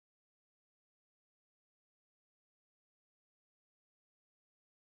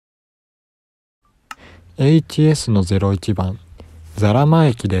HS の01番座良間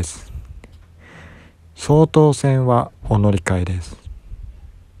駅です。総統線はお乗り換えです。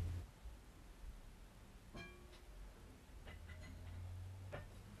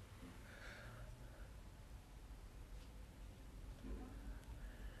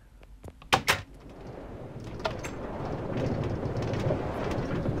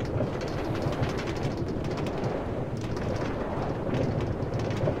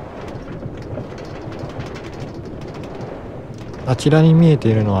あちらに見えて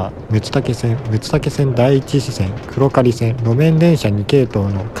いるのは六岳線第一支線黒狩線路面電車2系統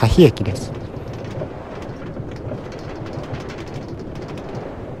の可比駅です。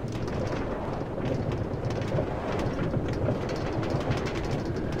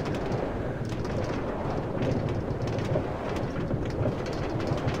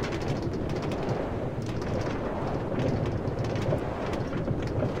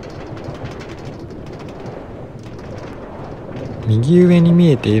右上に見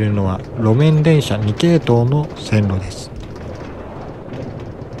えているのは路面電車2系統の線路です。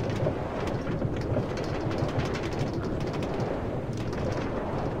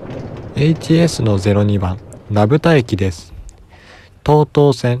HS の02番名蓋駅です。東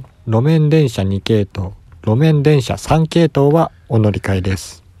東線路面電車2系統路面電車3系統はお乗り換えで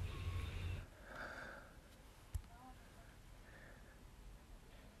す。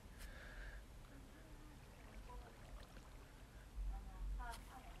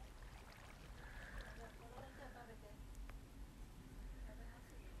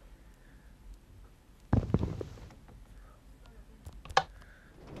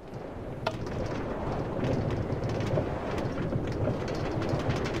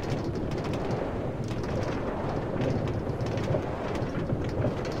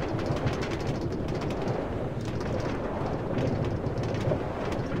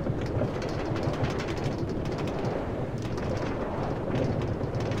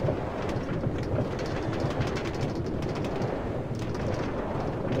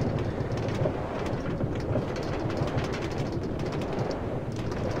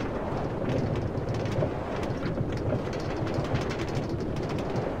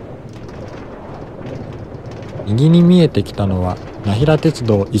右に見えてきたのは名平鉄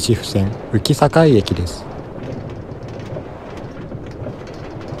道石府線浮境駅です。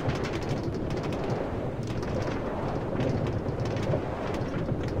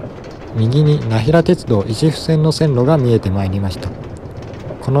右に名平鉄道石府線の線路が見えてまいりました。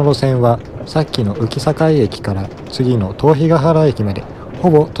この路線はさっきの浮境駅から次の東比ヶ原駅までほ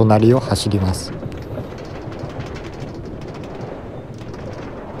ぼ隣を走ります。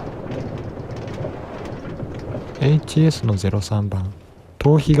HS の03番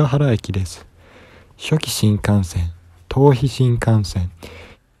東比ヶ原駅です。初期新幹線東比新幹線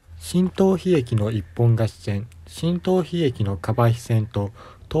新東比駅の一本貸し線新東比駅の蒲比線と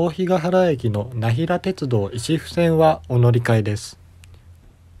東比ヶ原駅の名平鉄道石府線はお乗り換えです。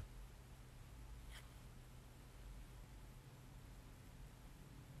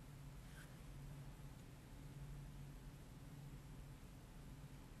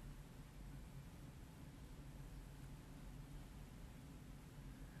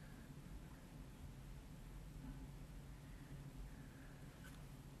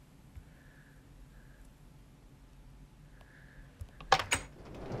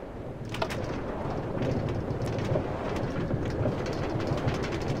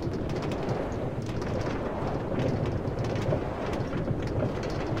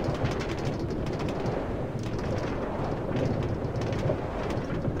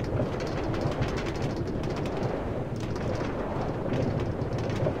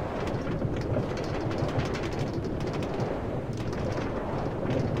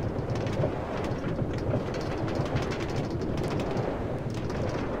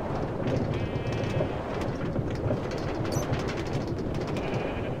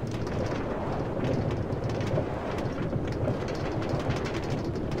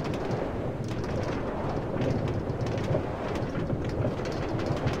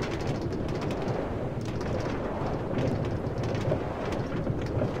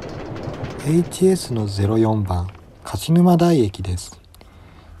HS の04番柏沼台駅です。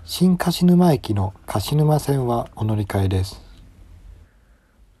新柏沼駅の柏沼線はお乗り換えです。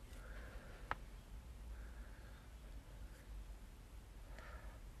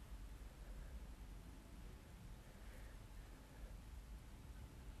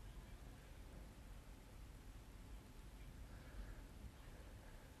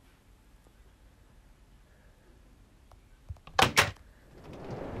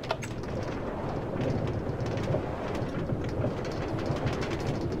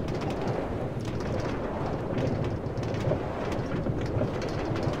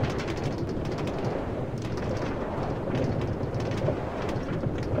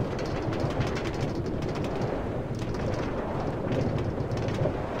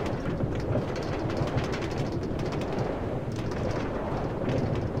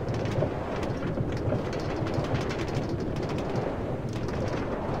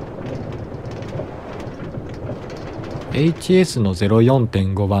HS の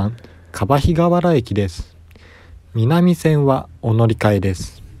04.5番樺日河原駅です。南線はお乗り換えで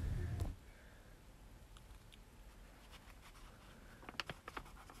す。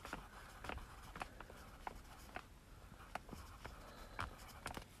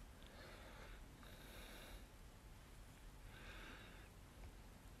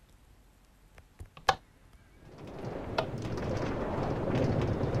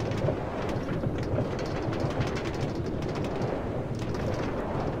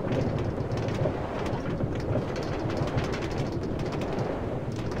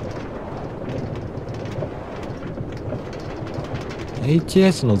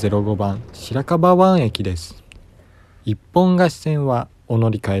HS の05番白樺湾駅です。一本貸し線はお乗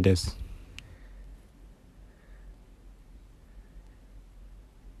り換えです。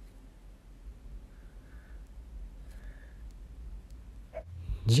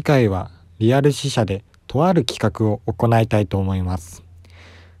次回はリアル支社でとある企画を行いたいと思います。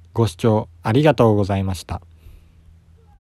ご視聴ありがとうございました。